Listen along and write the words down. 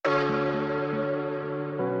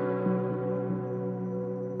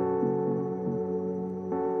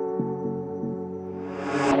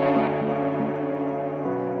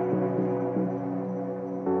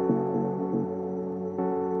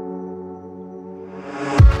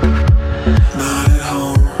Not at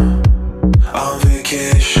home, on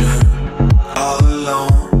vacation, all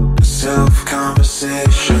alone,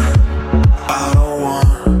 self-conversation. I don't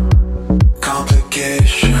want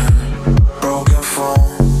complication, broken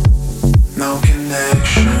phone, no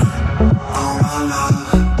connection. All my love,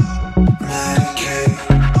 medicate,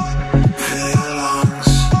 fill your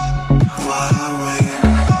lungs while I wait.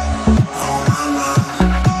 All my love,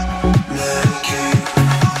 medicate,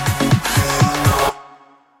 fill your lungs,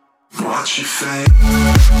 watch your fate.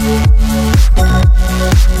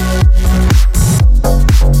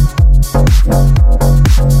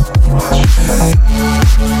 Watch your fate.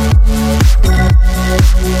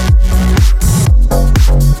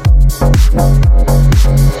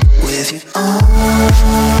 With your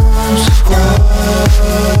arms wide,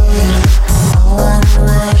 I wanna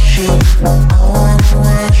rush you, I wanna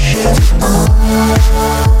rush you. Arms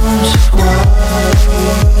wide,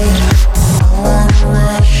 I wanna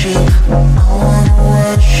rush you, I wanna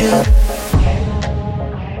rush you.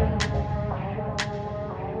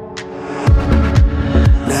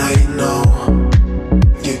 Now you know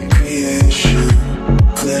your creation,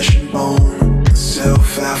 flesh and bone,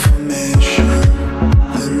 self-affirmation.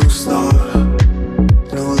 A new start,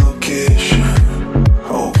 new location,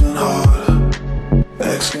 open heart,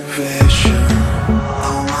 excavation.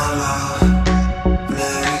 All my love,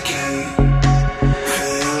 medicate,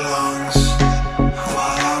 fill your lungs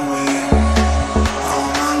while I wait. All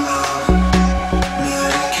my love,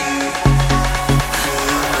 medicate, fill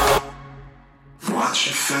your lungs, watch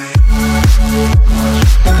your fate.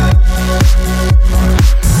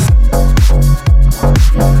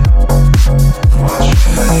 Watch your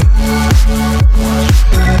fate.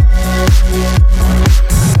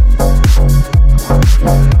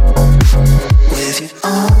 With your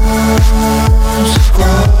arms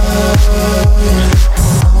wide,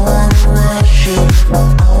 I wanna rush you, I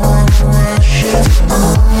wanna rush you.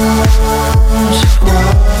 Arms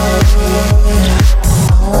wide,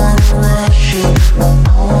 I wanna rush you, I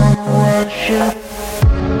wanna rush you.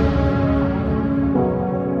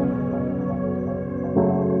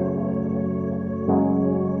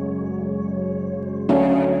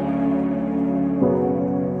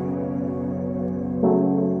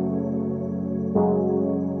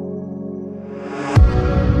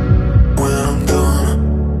 When I'm done,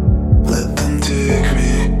 let them take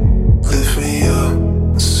me, lift me up,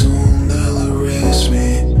 soon they'll erase me.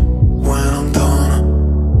 When I'm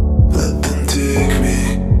done, let them take me.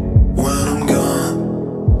 When I'm gone,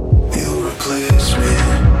 you'll replace me.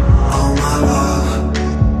 All my love,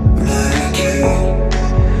 medicate,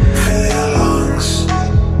 fill your lungs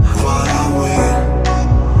while I wait.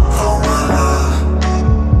 All my love,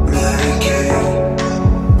 medicate,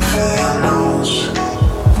 fill your nose,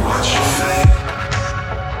 watch your fate.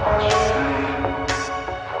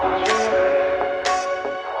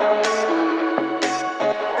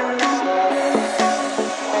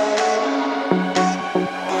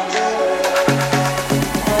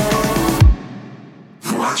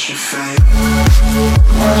 Watch your fate.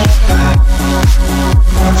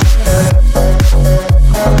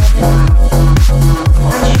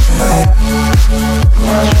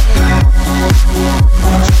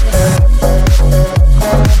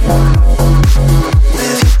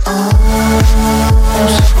 With your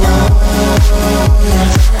arms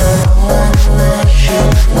wide,